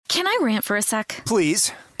Can I rant for a sec?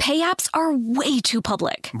 Please. Pay apps are way too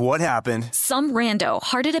public. What happened? Some rando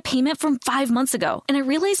hearted a payment from 5 months ago, and I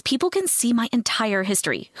realized people can see my entire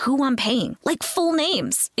history, who I'm paying, like full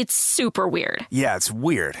names. It's super weird. Yeah, it's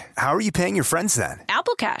weird. How are you paying your friends then?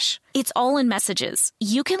 Apple Cash. It's all in messages.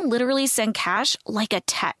 You can literally send cash like a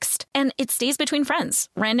text, and it stays between friends.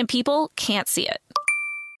 Random people can't see it.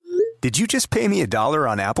 Did you just pay me $1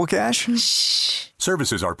 on Apple Cash? Shh.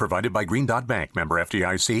 Services are provided by Green Dot Bank. Member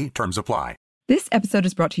FDIC. Terms apply. This episode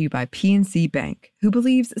is brought to you by PNC Bank, who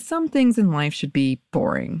believes some things in life should be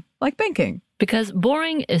boring, like banking. Because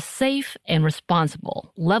boring is safe and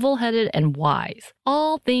responsible, level-headed and wise.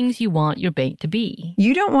 All things you want your bank to be.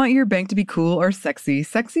 You don't want your bank to be cool or sexy.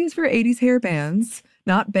 Sexy is for 80s hair bands,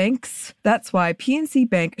 not banks. That's why PNC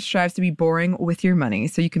Bank strives to be boring with your money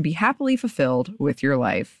so you can be happily fulfilled with your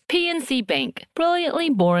life. PNC Bank,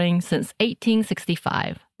 brilliantly boring since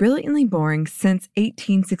 1865. Brilliantly Boring Since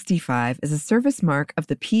 1865 is a service mark of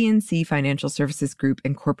the PNC Financial Services Group,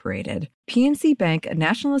 Incorporated. PNC Bank, a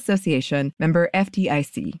National Association, member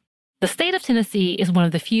FDIC. The state of Tennessee is one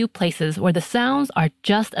of the few places where the sounds are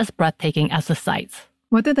just as breathtaking as the sights.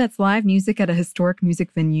 Whether that's live music at a historic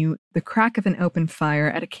music venue, the crack of an open fire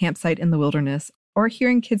at a campsite in the wilderness, or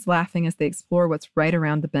hearing kids laughing as they explore what's right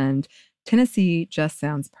around the bend, Tennessee just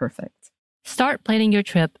sounds perfect. Start planning your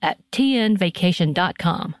trip at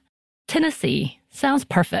tnvacation.com. Tennessee sounds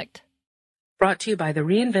perfect. Brought to you by the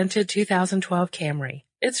reinvented 2012 Camry.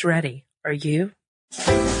 It's ready. Are you?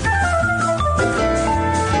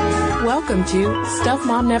 Welcome to Stuff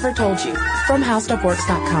Mom Never Told You from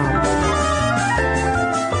HowStuffWorks.com.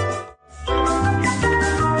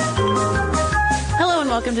 Hello and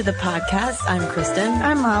welcome to the podcast. I'm Kristen.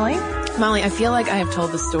 I'm Molly. Molly, I feel like I have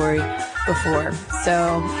told the story before,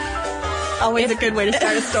 so... Always a good way to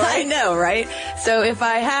start a story. I know, right? So if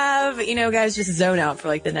I have, guys, just zone out for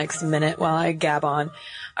like the next minute while I gab on.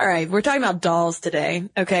 All right, we're talking about dolls today,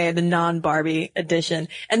 okay, the non-Barbie edition.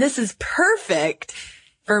 And this is perfect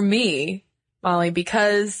for me, Molly,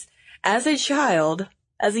 because as a child,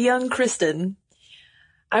 as a young Kristen,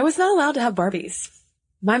 I was not allowed to have Barbies.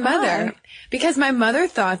 My mother, because my mother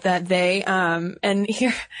thought that they, and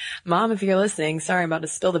here, Mom, if you're listening, sorry, I'm about to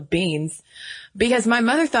spill the beans, because my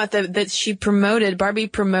mother thought that Barbie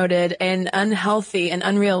promoted an unhealthy and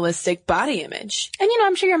unrealistic body image. And,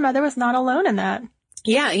 I'm sure your mother was not alone in that.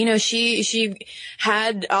 Yeah, she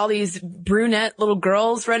had all these brunette little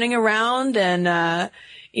girls running around and,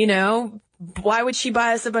 why would she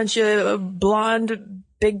buy us a bunch of blonde,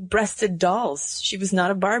 big-breasted dolls? She was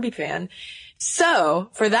not a Barbie fan.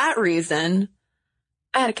 So, for that reason,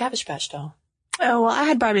 I had a Cabbage Patch doll. Oh, well, I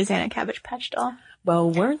had Barbies and a Cabbage Patch doll.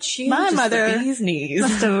 Well, weren't you My just mother the bee's knees?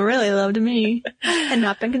 Must have really loved me and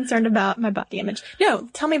not been concerned about my body image. No,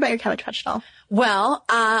 tell me about your Cabbage Patch doll. Well,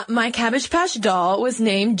 my Cabbage Patch doll was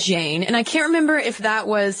named Jane, and I can't remember if that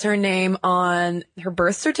was her name on her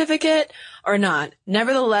birth certificate or not.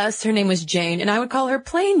 Nevertheless, her name was Jane, and I would call her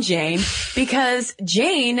plain Jane because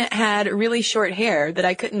Jane had really short hair that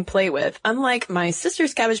I couldn't play with, unlike my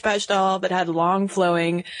sister's Cabbage Patch doll that had long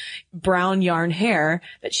flowing brown yarn hair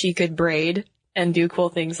that she could braid and do cool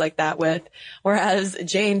things like that with. Whereas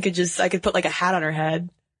Jane I could put like a hat on her head.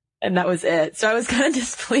 And that was it. So I was kind of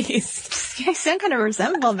displeased. You sound kind of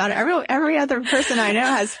resentful about it. Every other person I know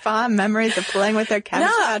has fond memories of playing with their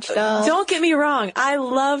Cabbage Patch doll. Don't get me wrong. I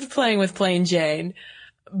loved playing with plain Jane.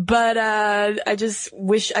 But I just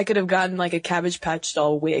wish I could have gotten like a Cabbage Patch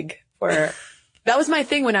doll wig for her. That was my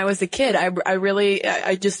thing when I was a kid.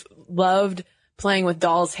 I just loved playing with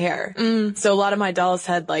dolls' hair. So a lot of my dolls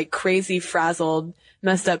had like crazy frazzled,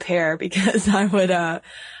 messed up hair because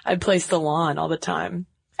I'd play salon all the time.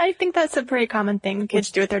 I think that's a pretty common thing kids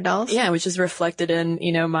do with their dolls. Yeah, which is reflected in,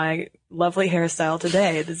 my lovely hairstyle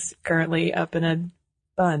today. It is currently up in a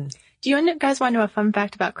bun. Do you guys want to know a fun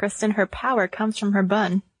fact about Kristen? Her power comes from her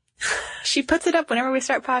bun. She puts it up whenever we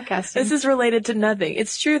start podcasting. This is related to nothing.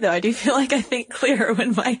 It's true though. I do feel like I think clearer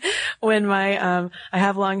when I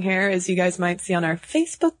have long hair, as you guys might see on our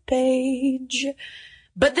Facebook page.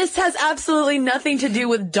 But this has absolutely nothing to do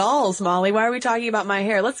with dolls, Molly. Why are we talking about my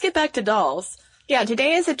hair? Let's get back to dolls. Yeah,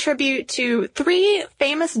 today is a tribute to 3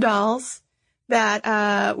 famous dolls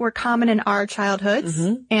that were common in our childhoods.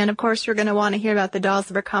 Mm-hmm. And, of course, you're going to want to hear about the dolls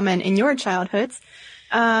that were common in your childhoods.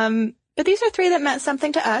 But these are 3 that meant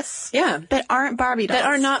something to us. Yeah. That aren't Barbie dolls. That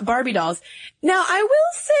are not Barbie dolls. Now, I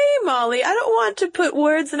will say, Molly, I don't want to put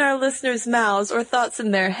words in our listeners' mouths or thoughts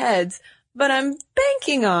in their heads, but I'm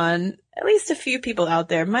banking on at least a few people out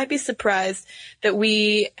there might be surprised that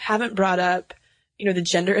we haven't brought up the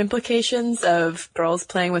gender implications of girls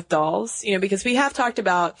playing with dolls, because we have talked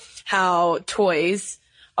about how toys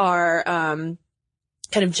are,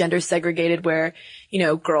 kind of gender segregated where,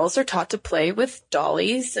 girls are taught to play with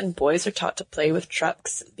dollies and boys are taught to play with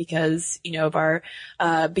trucks because, of our,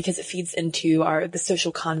 because it feeds into the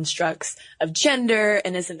social constructs of gender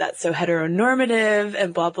and isn't that so heteronormative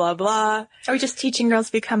and blah, blah, blah. Are we just teaching girls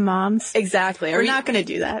to become moms? Exactly. We're not going to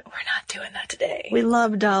do that. We're not doing that today. We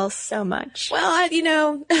love dolls so much.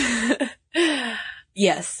 Well,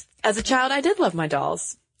 yes. As a child, I did love my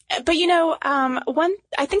dolls. But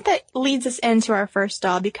I think that leads us into our first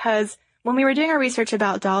doll because when we were doing our research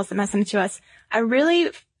about dolls that meant something to us,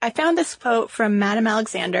 I found this quote from Madame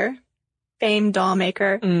Alexander, famed doll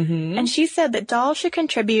maker, and she said that dolls should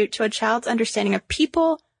contribute to a child's understanding of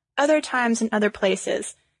people, other times, and other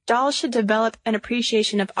places. Dolls should develop an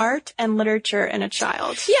appreciation of art and literature in a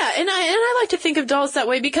child. Yeah, and I like to think of dolls that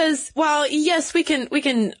way because while yes, we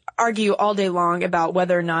can argue all day long about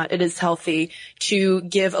whether or not it is healthy to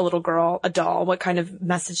give a little girl a doll, what kind of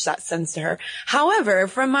message that sends to her. However,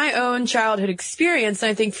 from my own childhood experience,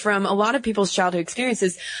 and I think from a lot of people's childhood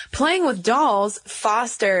experiences, playing with dolls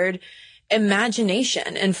fostered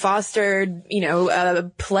imagination and fostered,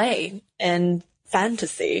 play and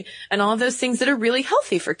fantasy and all of those things that are really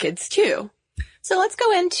healthy for kids too. So let's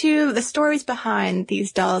go into the stories behind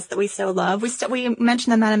these dolls that we so love. We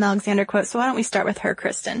mentioned the Madame Alexander quote, so why don't we start with her,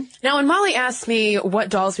 Kristen? Now, when Molly asked me what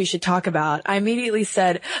dolls we should talk about, I immediately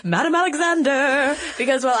said, Madame Alexander,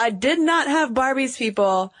 because while I did not have Barbie's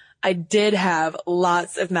people, I did have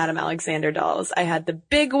lots of Madame Alexander dolls. I had the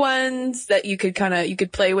big ones that you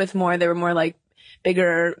could play with more. They were more like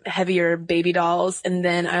bigger, heavier baby dolls. And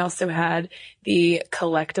then I also had the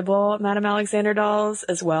collectible Madame Alexander dolls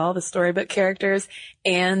as well, the storybook characters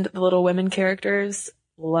and the Little Women characters.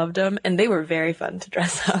 Loved them. And they were very fun to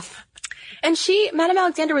dress up. And Madame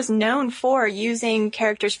Alexander was known for using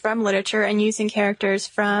characters from literature and using characters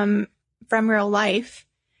from real life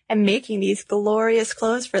and making these glorious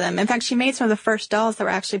clothes for them. In fact, she made some of the first dolls that were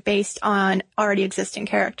actually based on already existing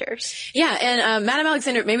characters. Yeah, and Madame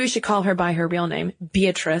Alexander, maybe we should call her by her real name,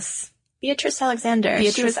 Beatrice. Beatrice Alexander.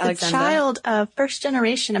 She was the child of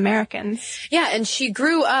first-generation Americans. Yeah, and she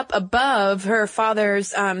grew up above her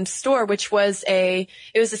father's store, which was it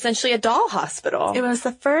was essentially a doll hospital. It was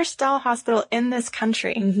the first doll hospital in this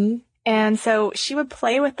country. Mm-hmm. And so she would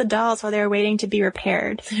play with the dolls while they were waiting to be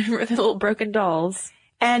repaired. The little broken dolls.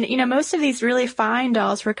 And, most of these really fine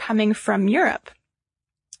dolls were coming from Europe.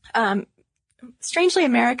 Strangely,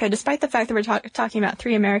 America, despite the fact that we're talking about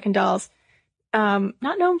 3 American dolls,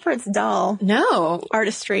 not known for its doll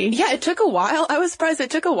artistry. Yeah, it took a while. I was surprised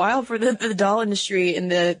it took a while for the doll industry in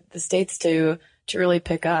the States to really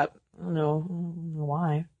pick up. I don't know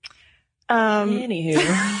why.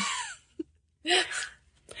 Anywho.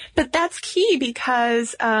 But that's key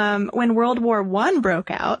because when World War I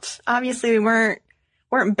broke out, obviously we weren't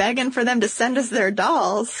begging for them to send us their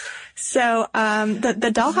dolls. So,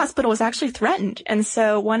 the doll hospital was actually threatened. And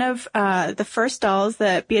so one of, the first dolls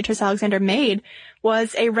that Beatrice Alexander made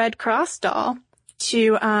was a Red Cross doll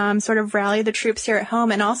to, sort of rally the troops here at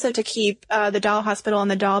home and also to keep, the doll hospital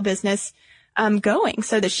and the doll business, going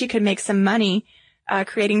so that she could make some money,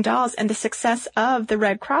 creating dolls. And the success of the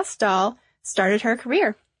Red Cross doll started her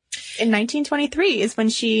career. In 1923 is when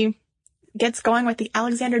she gets going with the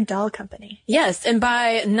Alexander Doll Company. Yes, and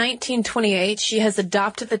by 1928, she has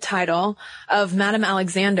adopted the title of Madame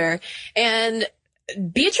Alexander. And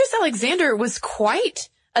Beatrice Alexander was quite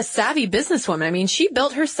a savvy businesswoman. I mean, she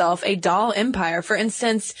built herself a doll empire. For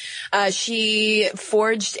instance, she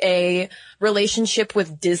forged a relationship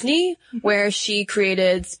with Disney where she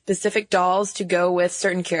created specific dolls to go with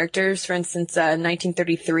certain characters. For instance, in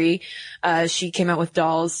 1933, she came out with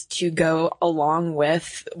dolls to go along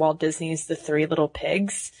with Walt Disney's The Three Little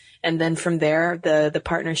Pigs. And then from there, the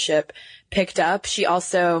partnership picked up. She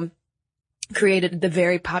also created the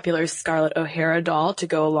very popular Scarlett O'Hara doll to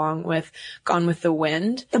go along with Gone with the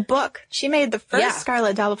Wind. The book. She made the first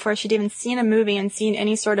Scarlett doll before she'd even seen a movie and seen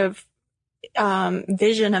any sort of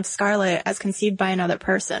vision of Scarlett as conceived by another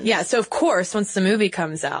person. Yeah, so of course, once the movie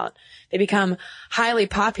comes out, they become highly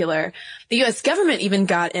popular. The U.S. government even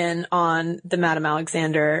got in on the Madame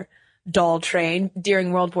Alexander doll train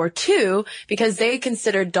during World War II because they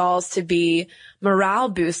considered dolls to be morale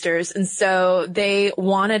boosters. And so they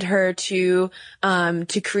wanted her to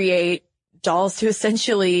create dolls to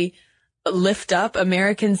essentially lift up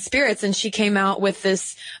American spirits. And she came out with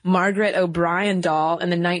this Margaret O'Brien doll in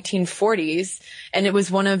the 1940s. And it was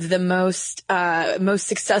one of the most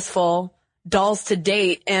successful dolls to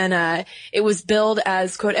date. And, it was billed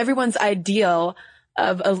as, quote, everyone's ideal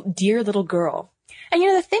of a dear little girl. And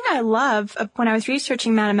the thing I love when I was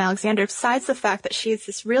researching Madame Alexander, besides the fact that she's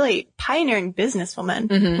this really pioneering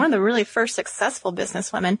businesswoman, one of the really first successful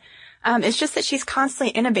businesswomen, is just that she's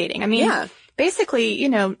constantly innovating. I mean, basically,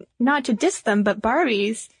 not to diss them, but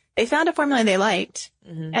Barbies, they found a formula they liked,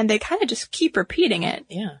 and they kind of just keep repeating it.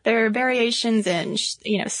 Yeah. There are variations in,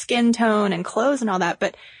 skin tone and clothes and all that,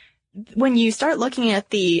 but when you start looking at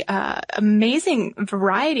the amazing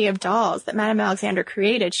variety of dolls that Madame Alexander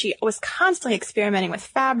created, she was constantly experimenting with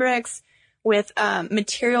fabrics, with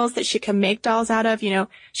materials that she could make dolls out of.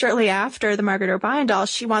 Shortly after the Margaret O'Brien doll,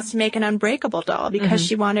 she wants to make an unbreakable doll because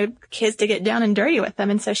she wanted kids to get down and dirty with them.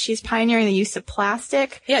 And so she's pioneering the use of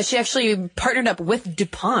plastic. Yeah, she actually partnered up with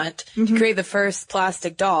DuPont to create the first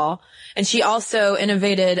plastic doll. And she also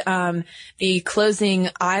innovated the closing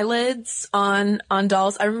eyelids on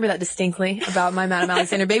dolls. I remember that distinctly about my Madame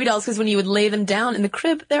Alexander baby dolls, because when you would lay them down in the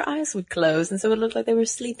crib, their eyes would close, and so it would look like they were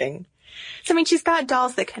sleeping. So, I mean, she's got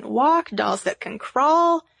dolls that can walk, dolls that can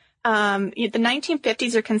crawl. The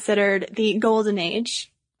 1950s are considered the golden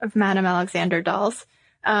age of Madame Alexander dolls.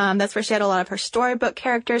 That's where she had a lot of her storybook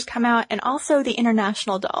characters come out, and also the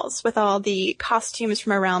international dolls with all the costumes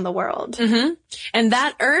from around the world. And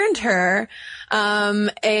that earned her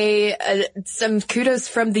some kudos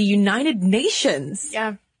from the United Nations.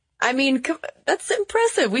 Yeah. I mean, that's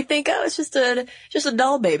impressive. We think, it's just a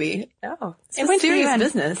doll baby. No, it's serious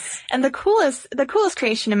business. And the coolest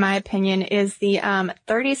creation, in my opinion, is the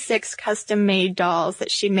 36 custom-made dolls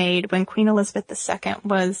that she made when Queen Elizabeth II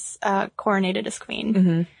was coronated as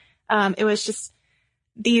queen. It was just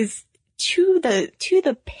these to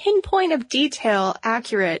the pinpoint of detail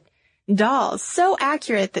accurate dolls, so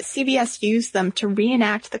accurate that CBS used them to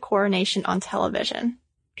reenact the coronation on television.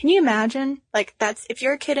 Can you imagine? If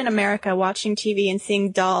you're a kid in America watching TV and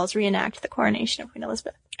seeing dolls reenact the coronation of Queen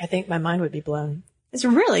Elizabeth. I think my mind would be blown. It's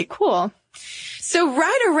really cool. So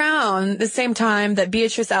right around the same time that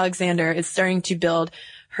Beatrice Alexander is starting to build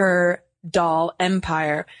her doll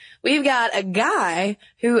empire, we've got a guy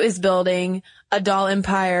who is building a doll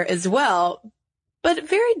empire as well, but a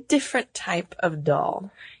very different type of doll.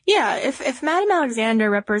 Yeah, if Madame Alexander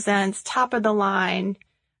represents top of the line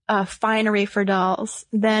finery for dolls,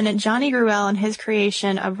 then Johnny Gruelle and his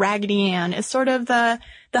creation of Raggedy Ann is sort of the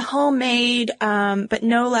homemade but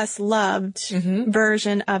no less loved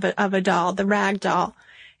version of a doll, the rag doll.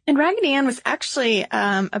 And Raggedy Ann was actually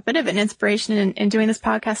a bit of an inspiration in doing this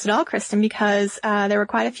podcast at all, Kristen, because there were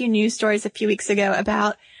quite a few news stories a few weeks ago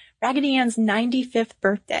about Raggedy Ann's 95th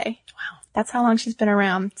birthday. Wow. That's how long she's been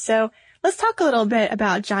around. So let's talk a little bit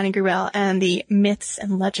about Johnny Gruelle and the myths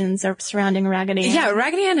and legends surrounding Raggedy Ann. Yeah,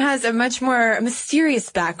 Raggedy Ann has a much more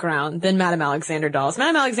mysterious background than Madame Alexander dolls.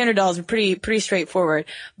 Madame Alexander dolls are pretty straightforward,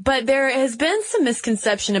 but there has been some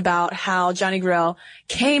misconception about how Johnny Gruelle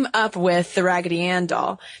came up with the Raggedy Ann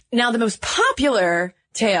doll. Now, the most popular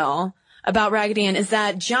tale about Raggedy Ann is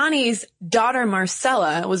that Johnny's daughter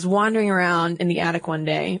Marcella was wandering around in the attic one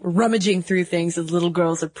day, rummaging through things as little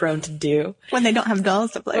girls are prone to do. When they don't have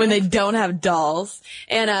dolls to play with. When they don't have dolls.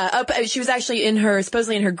 And she was actually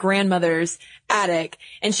supposedly in her grandmother's attic,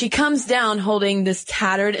 and she comes down holding this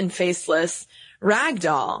tattered and faceless rag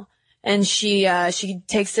doll. And she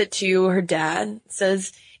takes it to her dad,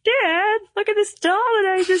 says, "Dad, look at this doll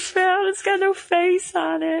that I just found. It's got no face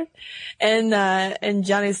on it." And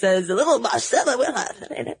Johnny says, "Little Marcella,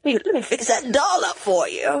 let me fix that doll up for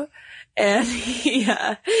you." And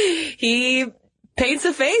he paints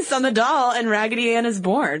a face on the doll, and Raggedy Ann is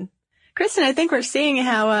born. Kristen, I think we're seeing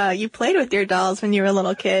how you played with your dolls when you were a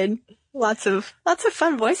little kid. Lots of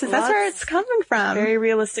fun voices. That's where it's coming from. Very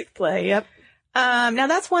realistic play. Yep. Now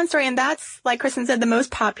that's one story, and that's, like Kristen said, the most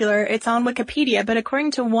popular. It's on Wikipedia, but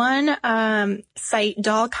according to one site,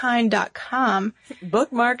 dollkind.com,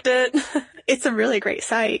 bookmarked it. It's a really great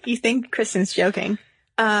site. You think Kristen's joking.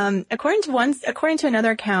 According to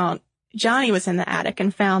another account, Johnny was in the attic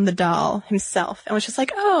and found the doll himself and was just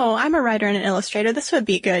like, "Oh, I'm a writer and an illustrator. This would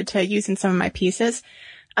be good to use in some of my pieces."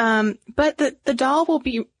 But the doll will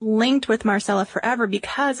be linked with Marcella forever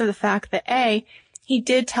because of the fact that he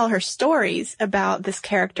did tell her stories about this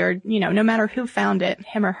character, no matter who found it,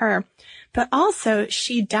 him or her. But also,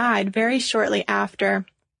 she died very shortly after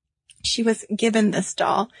she was given this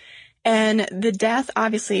doll. And the death,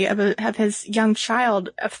 obviously, of his young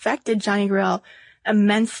child affected Johnny Gruelle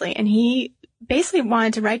immensely. And he basically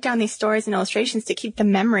wanted to write down these stories and illustrations to keep the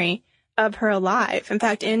memory of her alive. In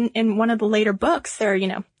fact, in one of the later books, there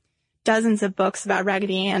are, dozens of books about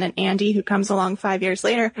Raggedy Ann and Andy, who comes along 5 years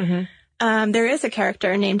later. There is a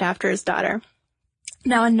character named after his daughter.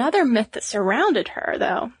 Now, another myth that surrounded her,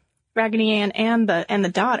 though, Raggedy Ann and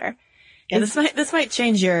the daughter. Yeah, this might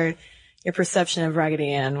change your your perception of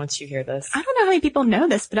Raggedy Ann once you hear this? I don't know how many people know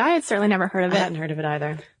this, but I had certainly never heard of I it. hadn't heard of it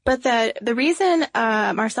either. But the reason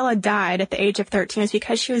Marcella died at the age of 13 was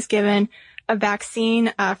because she was given a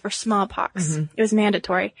vaccine for smallpox. Mm-hmm. It was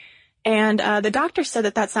mandatory. And the doctor said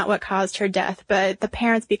that that's not what caused her death, but the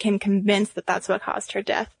parents became convinced that that's what caused her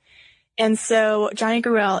death. And so Johnny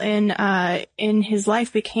Gruelle in his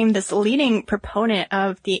life became this leading proponent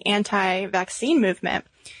of the anti-vaccine movement.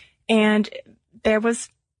 And there was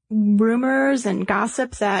rumors and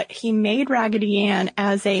gossip that he made Raggedy Ann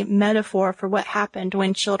as a metaphor for what happened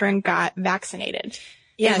when children got vaccinated.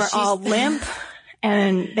 Yeah, they were all limp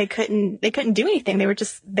and they couldn't do anything. They were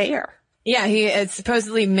just there. Yeah, he had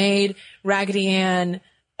supposedly made Raggedy Ann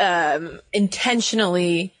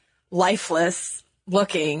intentionally lifeless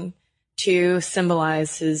looking to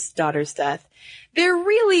symbolize his daughter's death. There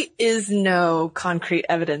really is no concrete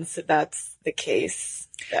evidence that that's the case.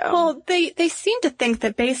 So. Well, they seem to think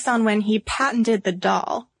that based on when he patented the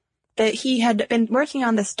doll, that he had been working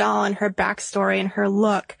on this doll and her backstory and her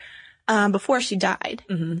look before she died.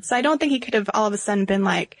 Mm-hmm. So I don't think he could have all of a sudden been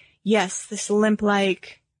like, yes, this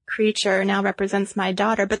limp-like creature now represents my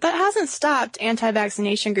daughter. But that hasn't stopped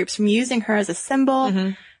anti-vaccination groups from using her as a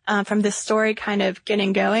symbol, from this story kind of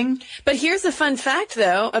getting going. But here's a fun fact,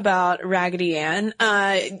 though, about Raggedy Ann.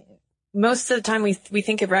 Most of the time we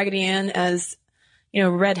think of Raggedy Ann as,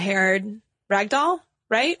 red-haired ragdoll,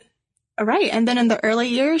 right? Right. And then in the early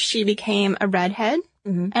years, she became a redhead.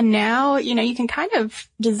 Mm-hmm. And now, you can kind of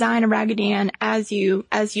design a Raggedy Ann as you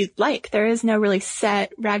like. There is no really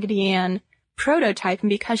set Raggedy Ann prototype. And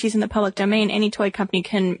because she's in the public domain, any toy company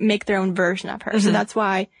can make their own version of her. Mm-hmm. So that's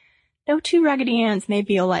why no two Raggedy Anns may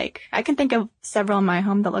be alike. I can think of several in my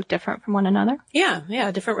home that look different from one another.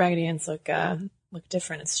 Yeah. Different Raggedy Anns look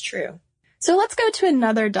different. It's true. So let's go to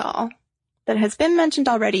another doll that has been mentioned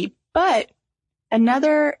already, but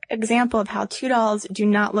another example of how two dolls do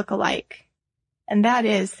not look alike. And that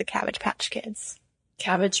is the Cabbage Patch Kids.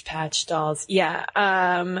 Cabbage Patch dolls. Yeah.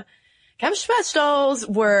 Cabbage Patch dolls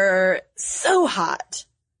were so hot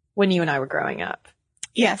when you and I were growing up.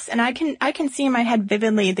 Yes. And I can see in my head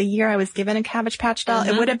vividly the year I was given a Cabbage Patch doll.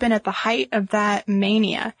 Mm-hmm. It would have been at the height of that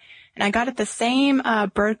mania. And I got it the same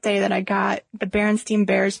birthday that I got the Berenstain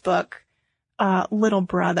Bears book, Little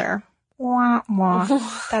Brother. Wah, wah.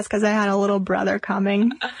 That's because I had a little brother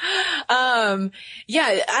coming. Yeah,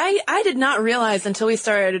 I did not realize until we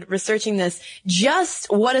started researching this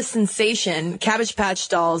just what a sensation Cabbage Patch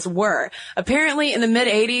dolls were. Apparently in the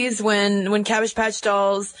mid-'80s when Cabbage Patch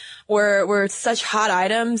dolls were such hot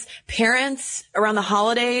items, parents around the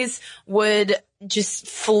holidays would just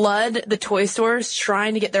flood the toy stores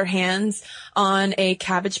trying to get their hands on a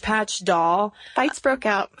Cabbage Patch doll. Fights broke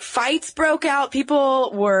out.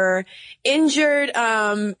 People were injured.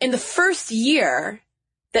 In the first year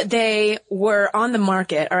that they were on the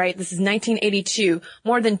market, all right, this is 1982,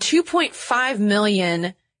 more than 2.5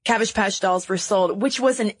 million Cabbage Patch dolls were sold, which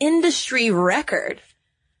was an industry record.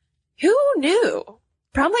 Who knew?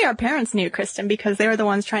 Probably our parents knew, Kristen, because they were the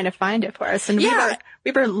ones trying to find it for us. And yeah.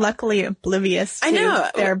 we were luckily oblivious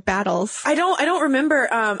to their battles. I don't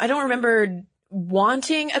remember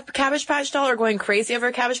wanting a Cabbage Patch doll or going crazy over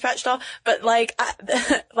a Cabbage Patch doll, but like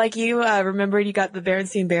you remembered you got the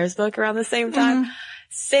Berenstain Bears book around the same time. Mm-hmm.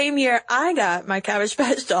 Same year I got my Cabbage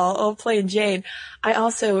Patch doll, Old Plain Jane, I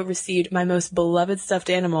also received my most beloved stuffed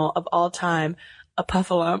animal of all time, a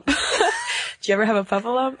Puffalump. Did you ever have a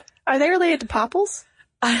Puffalump? Are they related to Popples?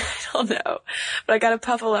 I don't know, but I got a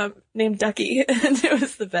Puffalump named Ducky, and it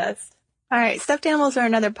was the best. All right, stuffed animals are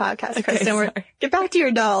another podcast, Kristen. Get back to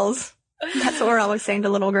your dolls. That's what we're always saying to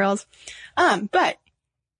little girls. But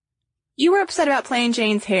you were upset about Plain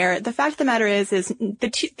Jane's hair. The fact of the matter is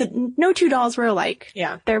no two dolls were alike.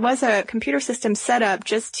 Yeah. There was a computer system set up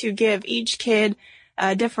just to give each kid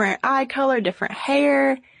a different eye color, different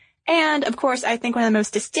hair. And of course, I think one of the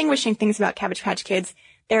most distinguishing things about Cabbage Patch Kids,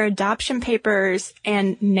 their adoption papers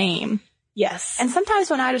and name. Yes. And sometimes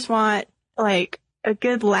when I just want like a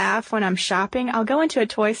good laugh when I'm shopping, I'll go into a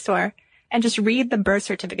toy store and just read the birth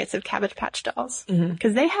certificates of Cabbage Patch dolls.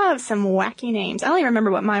 Because they have some wacky names. I don't even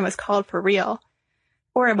remember what mine was called for real.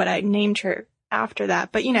 Or what I named her after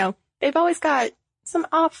that. But, they've always got some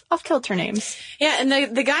off-kilter names. Yeah,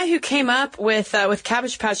 and the guy who came up with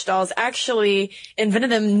Cabbage Patch dolls actually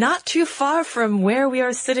invented them not too far from where we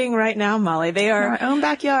are sitting right now, Molly. They are our own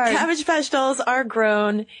backyard. Cabbage Patch dolls are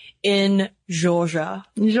grown in Georgia,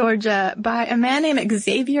 by a man named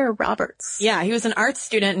Xavier Roberts. Yeah, he was an art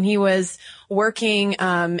student and he was working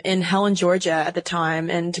in Helen, Georgia at the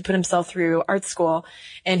time and to put himself through art school.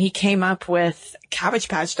 And he came up with Cabbage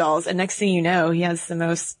Patch dolls. And next thing you know, he has the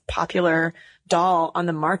most popular doll on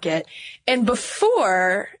the market. And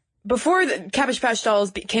before the Cabbage Patch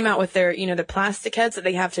Dolls came out with their, the plastic heads that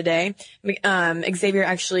they have today, Xavier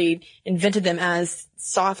actually invented them as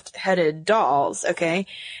soft-headed dolls, okay?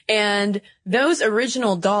 And those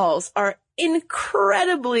original dolls are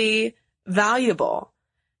incredibly valuable.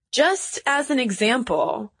 Just as an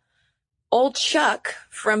example, old Chuck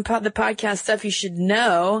from the podcast Stuff You Should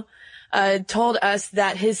Know told us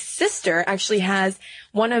that his sister actually has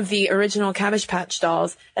one of the original Cabbage Patch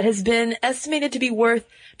dolls that has been estimated to be worth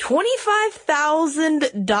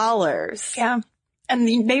 $25,000. Yeah.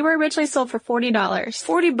 And they were originally sold for $40.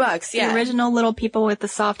 $40, yeah. The original little people with the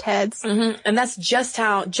soft heads. Mm-hmm. And that's just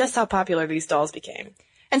how popular these dolls became.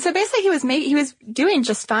 And so basically he was doing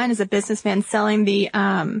just fine as a businessman selling the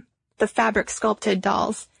fabric sculpted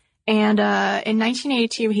dolls. And in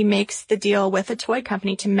 1982, he makes the deal with a toy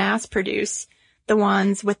company to mass produce the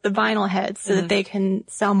ones with the vinyl heads so that they can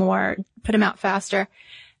sell more, put them out faster.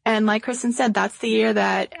 And like Kristen said, that's the year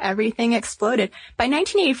that everything exploded. By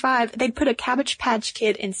 1985, they'd put a Cabbage Patch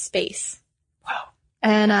Kid in space. Wow.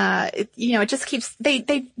 And, it just keeps, they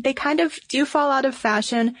kind of do fall out of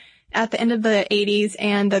fashion at the end of the 80s,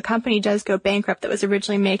 and the company does go bankrupt that was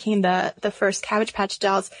originally making the first Cabbage Patch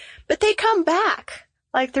dolls. But they come back.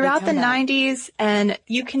 Like throughout the 90s, and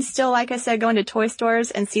you can still, like I said, go into toy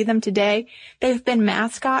stores and see them today. They've been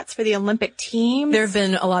mascots for the Olympic teams. There have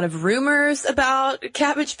been a lot of rumors about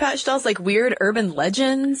Cabbage Patch dolls, like weird urban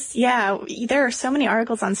legends. Yeah, there are so many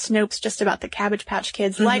articles on Snopes just about the Cabbage Patch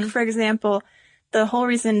Kids. Mm-hmm. Like, for example, the whole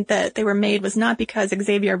reason that they were made was not because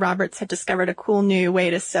Xavier Roberts had discovered a cool new way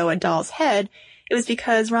to sew a doll's head. It was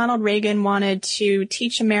because Ronald Reagan wanted to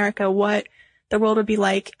teach America what the world would be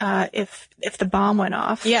like if the bomb went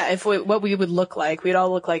off. Yeah, what we would look like. We'd all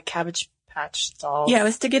look like Cabbage Patch dolls. Yeah, it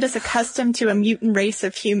was to get us accustomed to a mutant race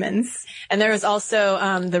of humans. And there was also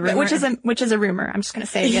the rumor, which is a rumor. I'm just going to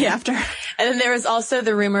say it again after. And then there was also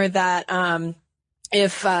the rumor that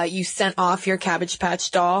if you sent off your Cabbage Patch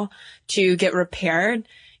doll to get repaired,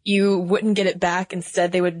 you wouldn't get it back.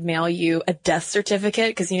 Instead, they would mail you a death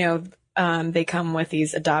certificate because they come with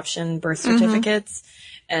these adoption birth certificates.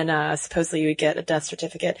 And supposedly you would get a death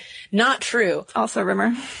certificate. Not true. Also a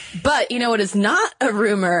rumor. But what is not a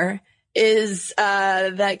rumor is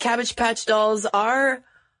that Cabbage Patch dolls are,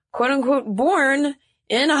 quote unquote, born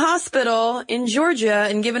in a hospital in Georgia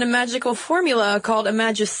and given a magical formula called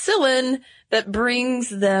Imagicillin that brings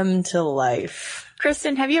them to life.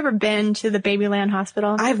 Kristen, have you ever been to the Babyland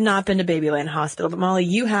Hospital? I have not been to Babyland Hospital, but Molly,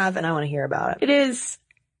 you have, and I want to hear about it. It is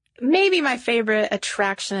maybe my favorite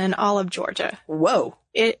attraction in all of Georgia. Whoa.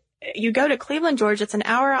 You go to Cleveland, Georgia. It's an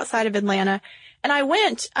hour outside of Atlanta. And I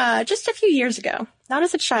went, just a few years ago, not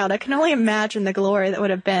as a child. I can only imagine the glory that would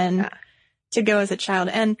have been to go as a child.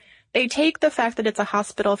 And they take the fact that it's a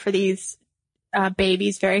hospital for these,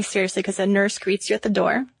 babies very seriously because a nurse greets you at the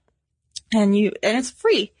door and it's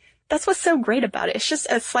free. That's what's so great about it. It's just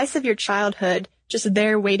a slice of your childhood just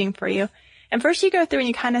there waiting for you. And first you go through and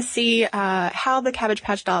you kind of see, how the Cabbage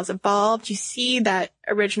Patch dolls evolved. You see that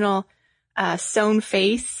original sewn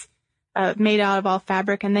face made out of all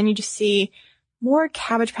fabric, and then you just see more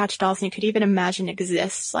Cabbage Patch dolls than you could even imagine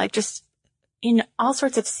exist, like just in all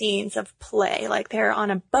sorts of scenes of play. Like they're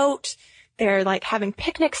on a boat, they're like having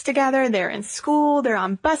picnics together, they're in school, they're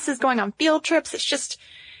on buses going on field trips. It's just,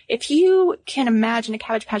 if you can imagine a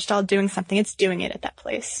Cabbage Patch doll doing something, it's doing it at that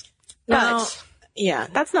place. But yeah,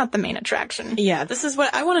 that's not the main attraction. Yeah, this is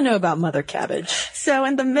what I want to know about Mother Cabbage. So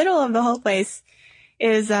in the middle of the whole place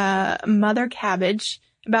is Mother Cabbage.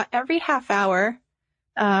 About every half hour,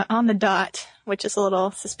 on the dot, which is a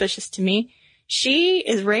little suspicious to me, she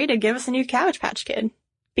is ready to give us a new Cabbage Patch Kid.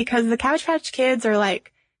 Because the Cabbage Patch Kids are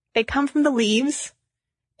like, they come from the leaves,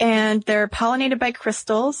 and they're pollinated by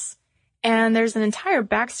crystals, and there's an entire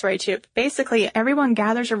backstory to it. Basically, everyone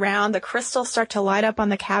gathers around, the crystals start to light up on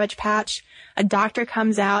the Cabbage Patch, a doctor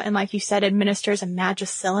comes out and, like you said, administers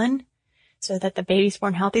Imagicillin, so that the baby's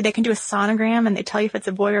born healthy. They can do a sonogram and they tell you if it's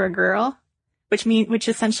a boy or a girl, which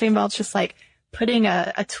essentially involves just like putting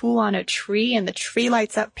a tool on a tree and the tree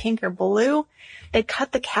lights up pink or blue. They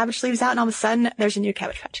cut the cabbage leaves out and all of a sudden there's a new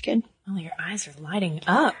Cabbage Patch Kid. Oh, your eyes are lighting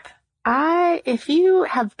up. If you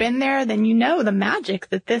have been there, then you know the magic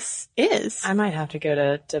that this is. I might have to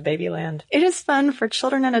go to Babyland. It is fun for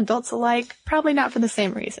children and adults alike, probably not for the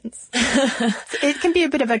same reasons. It can be a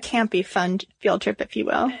bit of a campy, fun field trip, if you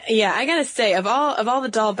will. Yeah, I gotta say, of all the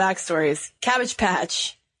doll backstories, Cabbage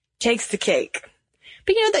Patch takes the cake.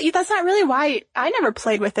 But that's not really why I never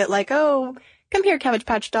played with it. Like, oh, come here, Cabbage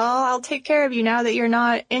Patch doll. I'll take care of you now that you're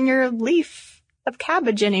not in your leaf of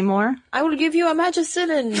cabbage anymore. I will give you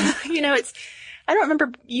Imagicillin. I don't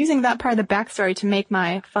remember using that part of the backstory to make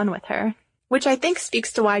my fun with her, which I think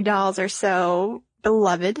speaks to why dolls are so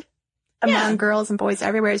beloved among girls and boys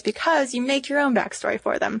everywhere, is because you make your own backstory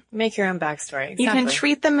for them. Make your own backstory. Exactly. You can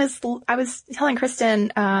treat them as, I was telling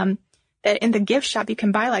Kristen, that in the gift shop, you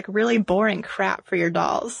can buy like really boring crap for your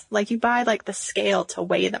dolls. Like you buy like the scale to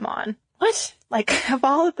weigh them on. What? Like of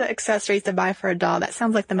all of the accessories to buy for a doll, that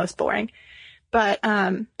sounds like the most boring. But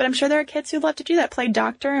I'm sure there are kids who love to do that, play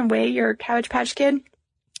doctor and weigh your Cabbage Patch Kid.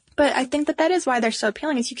 But I think that is why they're so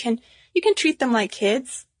appealing, is you can treat them like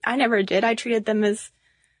kids. I never did. I treated them as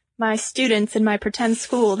my students in my pretend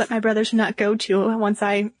school that my brothers would not go to once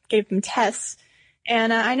I gave them tests.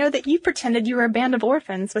 And I know that you pretended you were a band of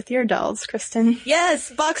orphans with your dolls, Kristen.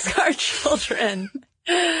 Yes, boxcar children.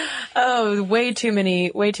 Oh, way too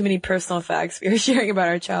many personal facts we are sharing about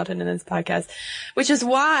our childhood in this podcast, which is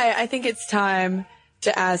why I think it's time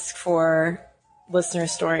to ask for listener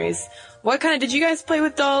stories. Did you guys play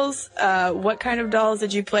with dolls? What kind of dolls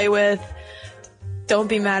did you play with? Don't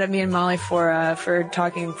be mad at me and Molly for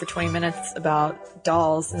talking for 20 minutes about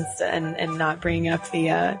dolls and not bringing up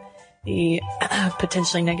the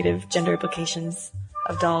potentially negative gender implications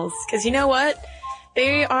of dolls. Because you know what?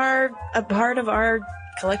 They are a part of our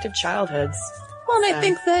collective childhoods. Well, and I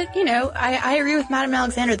think that, I agree with Madame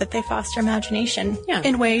Alexander that they foster imagination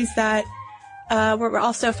in ways that were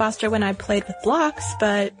also fostered when I played with blocks,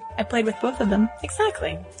 but I played with both of them.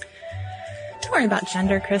 Exactly. Don't worry about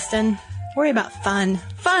gender, Kristen. Worry about fun.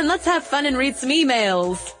 Fun! Let's have fun and read some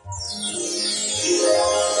emails.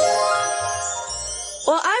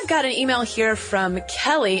 Well, I've got an email here from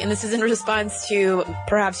Kelly, and this is in response to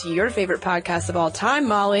perhaps your favorite podcast of all time,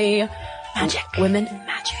 Molly. Magic. Women in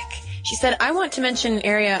Magic. She said, I want to mention an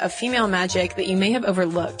area of female magic that you may have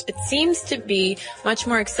overlooked. It seems to be much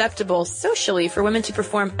more acceptable socially for women to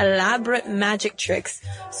perform elaborate magic tricks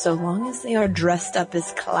so long as they are dressed up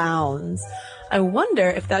as clowns. I wonder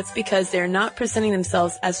if that's because they're not presenting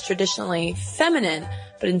themselves as traditionally feminine,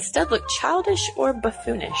 but instead look childish or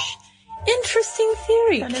buffoonish. Interesting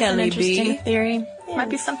theory, Kelly B. That is an interesting theory. Yeah. Might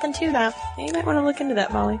be something to that. Yeah, you might want to look into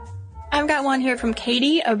that, Molly. I've got one here from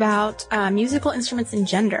Katie about musical instruments and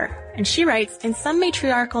gender. And she writes, in some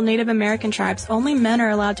matriarchal Native American tribes, only men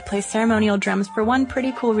are allowed to play ceremonial drums for one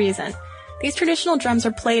pretty cool reason. These traditional drums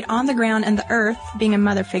are played on the ground, and the earth, being a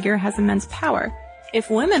mother figure, has immense power. If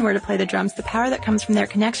women were to play the drums, the power that comes from their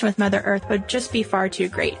connection with Mother Earth would just be far too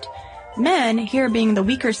great. Men, here being the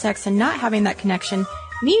weaker sex and not having that connection,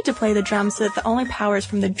 need to play the drums so that the only power is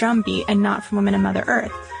from the drum beat and not from women and Mother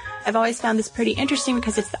Earth. I've always found this pretty interesting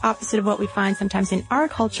because it's the opposite of what we find sometimes in our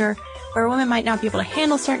culture, where a woman might not be able to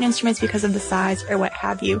handle certain instruments because of the size or what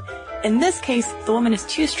have you. In this case, the woman is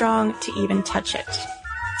too strong to even touch it.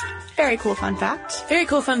 Very cool fun fact. Very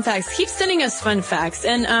cool fun facts. Keep sending us fun facts,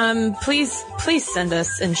 and please send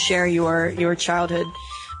us and share your childhood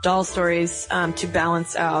doll stories to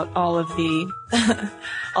balance out all of the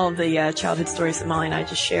childhood stories that Molly and I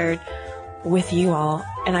just shared with you all,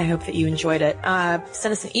 and I hope that you enjoyed it.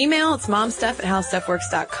 Send us an email. It's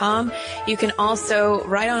momstuff@howstuffworks.com. You can also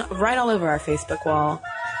write all over our Facebook wall.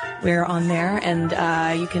 We're on there, and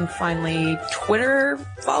you can finally Twitter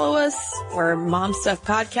follow us. We're Mom Stuff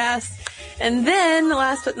Podcast. And then,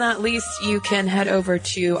 last but not least, you can head over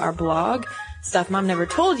to our blog, Stuff Mom Never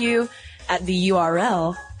Told You, at the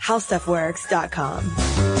URL, howstuffworks.com.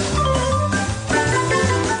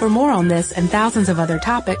 For more on this and thousands of other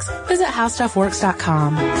topics, visit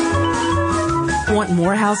howstuffworks.com. Want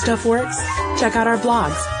more How Stuff Works? Check out our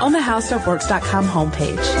blogs on the howstuffworks.com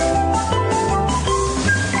homepage.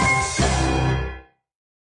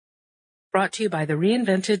 Brought to you by the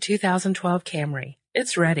reinvented 2012 Camry.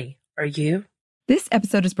 It's ready. Are you? This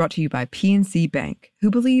episode is brought to you by PNC Bank, who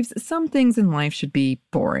believes some things in life should be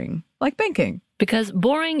boring, like banking. Because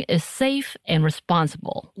boring is safe and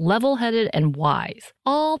responsible, level-headed and wise.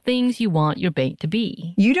 All things you want your bank to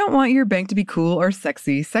be. You don't want your bank to be cool or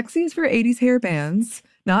sexy. Sexy is for 80s hair bands,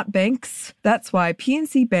 not banks. That's why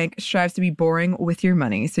PNC Bank strives to be boring with your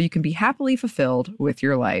money so you can be happily fulfilled with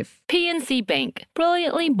your life. PNC Bank,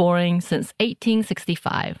 brilliantly boring since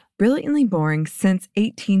 1865. Brilliantly Boring Since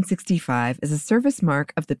 1865 is a service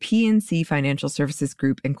mark of the PNC Financial Services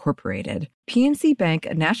Group, Incorporated. PNC Bank,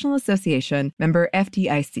 a National Association, member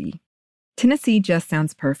FDIC. Tennessee just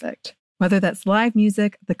sounds perfect. Whether that's live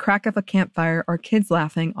music, the crack of a campfire, or kids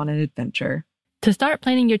laughing on an adventure. To start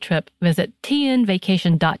planning your trip, visit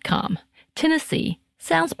tnvacation.com. Tennessee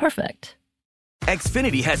sounds perfect.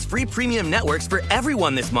 Xfinity has free premium networks for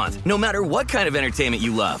everyone this month, no matter what kind of entertainment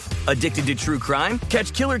you love. Addicted to true crime?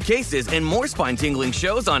 Catch killer cases and more spine-tingling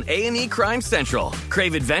shows on A&E Crime Central.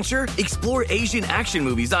 Crave adventure? Explore Asian action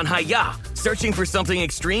movies on Hi-YAH. Searching for something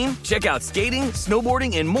extreme? Check out skating,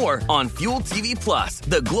 snowboarding, and more on Fuel TV Plus,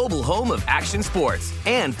 the global home of action sports.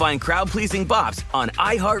 And find crowd-pleasing bops on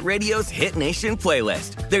iHeartRadio's Hit Nation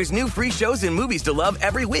playlist. There's new free shows and movies to love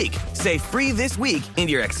every week. Say free this week in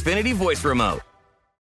your Xfinity voice remote.